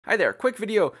Hi there, quick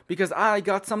video because I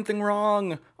got something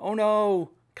wrong. Oh no.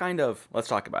 Kind of. Let's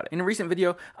talk about it. In a recent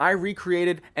video, I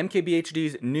recreated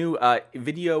MKBHD's new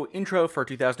video intro for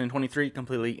 2023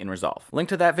 completely in Resolve. Link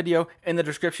to that video in the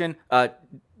description.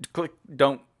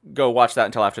 Don't go watch that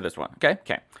until after this one.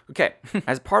 Okay.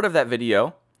 As part of that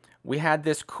video, we had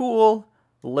this cool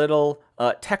little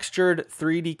textured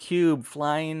 3D cube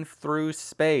flying through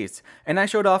space, and I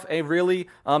showed off a really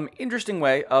interesting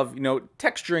way of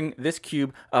texturing this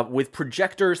cube with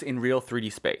projectors in real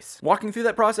 3D space. Walking through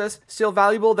that process, still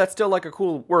valuable. That's still like a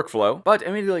cool workflow. But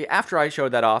immediately after I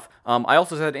showed that off, I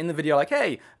also said in the video like,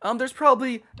 hey, there's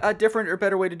probably a different or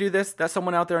better way to do this that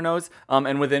someone out there knows.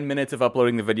 And within minutes of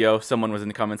uploading the video, someone was in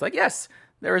the comments like, yes,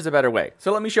 there is a better way.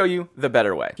 So let me show you the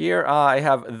better way. Here I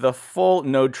have the full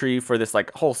node tree for this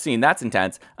like whole scene. That's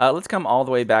intense. Let's come all the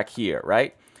way back here,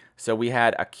 right? So we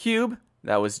had a cube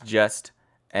that was just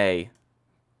a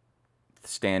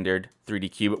standard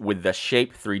 3D cube with the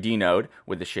shape 3D node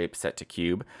with the shape set to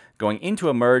cube going into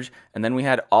a merge, and then we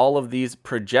had all of these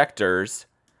projectors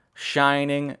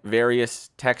shining various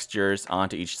textures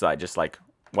onto each side, just like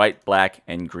white, black,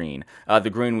 and green. The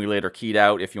green we later keyed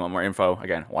out. If you want more info,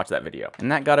 again, watch that video.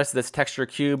 And that got us this texture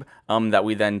cube that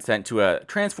we then sent to a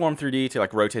transform 3D to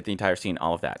like rotate the entire scene,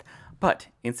 all of that. But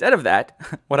instead of that,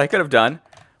 what I could have done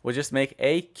was just make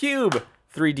a cube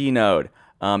 3D node.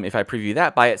 If I preview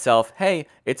that by itself, hey,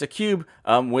 it's a cube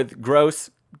with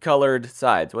gross colored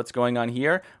sides. What's going on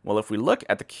here? Well, if we look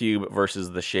at the cube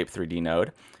versus the shape 3D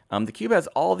node, the cube has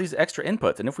all these extra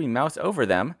inputs, and if we mouse over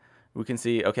them, we can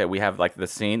see, okay, we have like the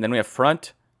scene, then we have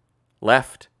front,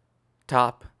 left,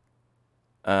 top,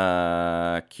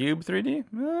 cube 3D,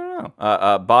 I don't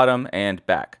know, bottom, and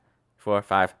back. 4,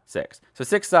 5, 6. So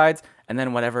 6 sides, and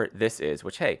then whatever this is,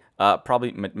 which, hey,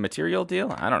 probably material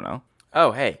deal? I don't know.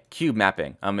 Oh, hey, cube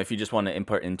mapping. If you just want to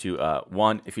input into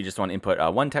one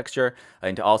texture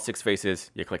into all 6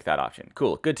 faces, you click that option.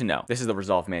 Cool, good to know. This is the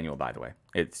Resolve manual, by the way.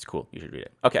 It's cool, you should read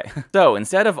it. Okay, so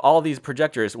instead of all these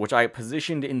projectors, which I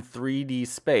positioned in 3D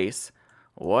space,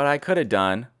 what I could have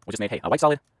done was just made, hey, a white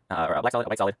solid, or a black solid, a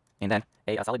white solid, and then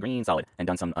a solid green solid, and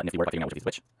done some nifty work by figuring out which of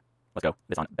these is which. Let's go.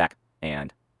 This on back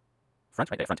and front,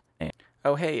 right there, front. And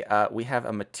oh, hey, we have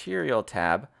a material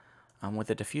tab with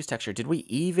a diffuse texture. Did we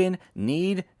even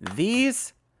need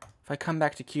these? If I come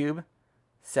back to cube,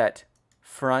 set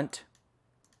front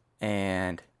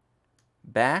and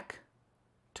back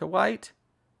to white,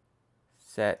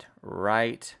 set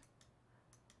right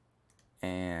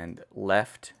and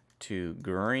left to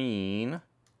green,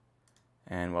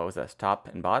 and what was this? Top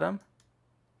and bottom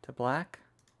to black,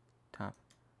 top,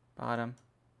 bottom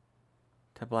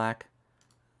to black.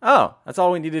 Oh, that's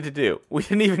all we needed to do. We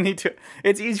didn't even need to.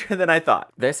 It's easier than I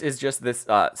thought. This is just this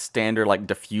standard like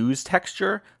diffuse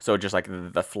texture. So just like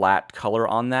the flat color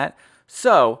on that.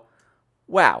 So,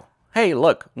 wow. Hey,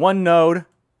 look, one node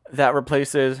that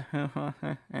replaces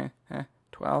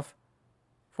 12,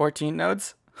 14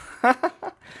 nodes.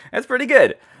 That's pretty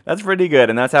good. That's pretty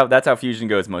good, and that's how Fusion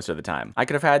goes most of the time. I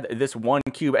could have had this one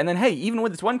cube, and then hey, even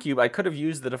with this one cube, I could have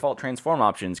used the default transform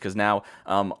options because now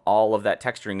all of that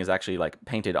texturing is actually like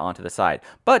painted onto the side.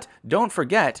 But don't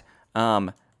forget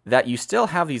that you still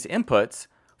have these inputs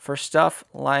for stuff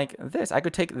like this. I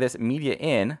could take this media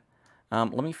in.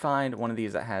 Let me find one of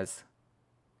these that has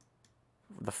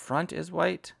the front is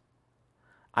white.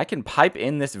 I can pipe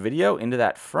in this video into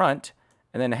that front,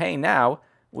 and then hey, now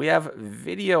we have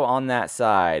video on that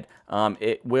side.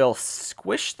 It will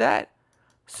squish that.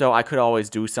 So I could always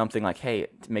do something like, hey,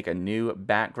 make a new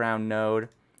background node,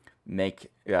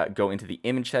 go into the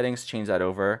image settings, change that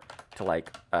over to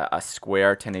like a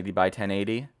square 1080 by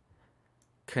 1080.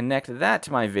 Connect that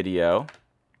to my video.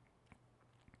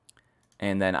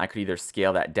 And then I could either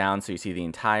scale that down so you see the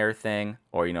entire thing,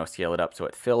 or, scale it up so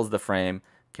it fills the frame,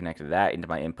 connect that into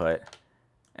my input.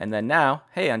 And then now,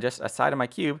 hey, on just a side of my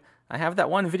cube, I have that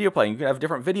one video playing. You can have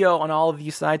different video on all of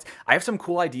these sides. I have some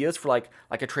cool ideas for like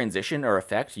a transition or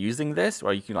effect using this,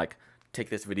 or you can like take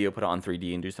this video, put it on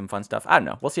 3D and do some fun stuff. I don't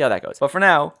know. We'll see how that goes. But for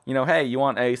now, hey, you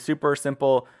want a super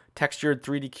simple textured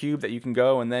 3D cube that you can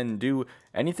go and then do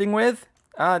anything with?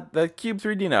 The cube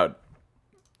 3D node.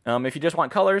 If you just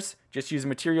want colors, just use the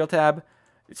material tab.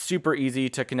 It's super easy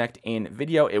to connect in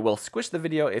video. It will squish the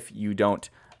video if you don't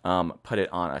put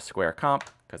it on a square comp,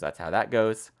 because that's how that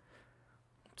goes.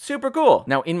 Super cool.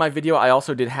 Now in my video, I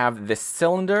also did have this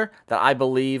cylinder that I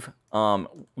believe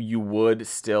you would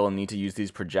still need to use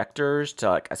these projectors to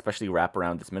like especially wrap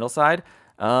around this middle side.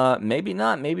 Maybe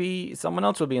not. Maybe someone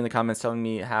else will be in the comments telling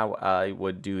me how I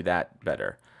would do that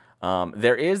better.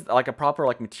 There is like a proper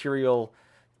like material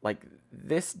like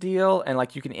this deal, and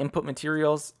like you can input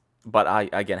materials but I,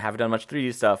 again, haven't done much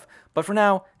 3D stuff. But for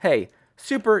now, hey,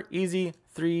 super easy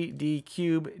 3D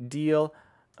cube deal,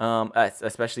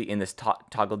 especially in this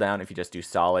toggle down if you just do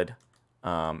solid.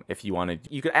 If you wanted,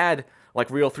 you could add like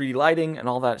real 3D lighting and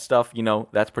all that stuff, you know,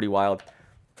 that's pretty wild.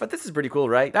 But this is pretty cool,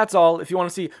 right? That's all. If you want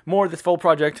to see more of this full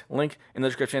project, link in the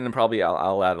description, and probably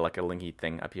I'll add like a linky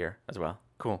thing up here as well.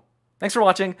 Cool. Thanks for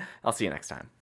watching. I'll see you next time.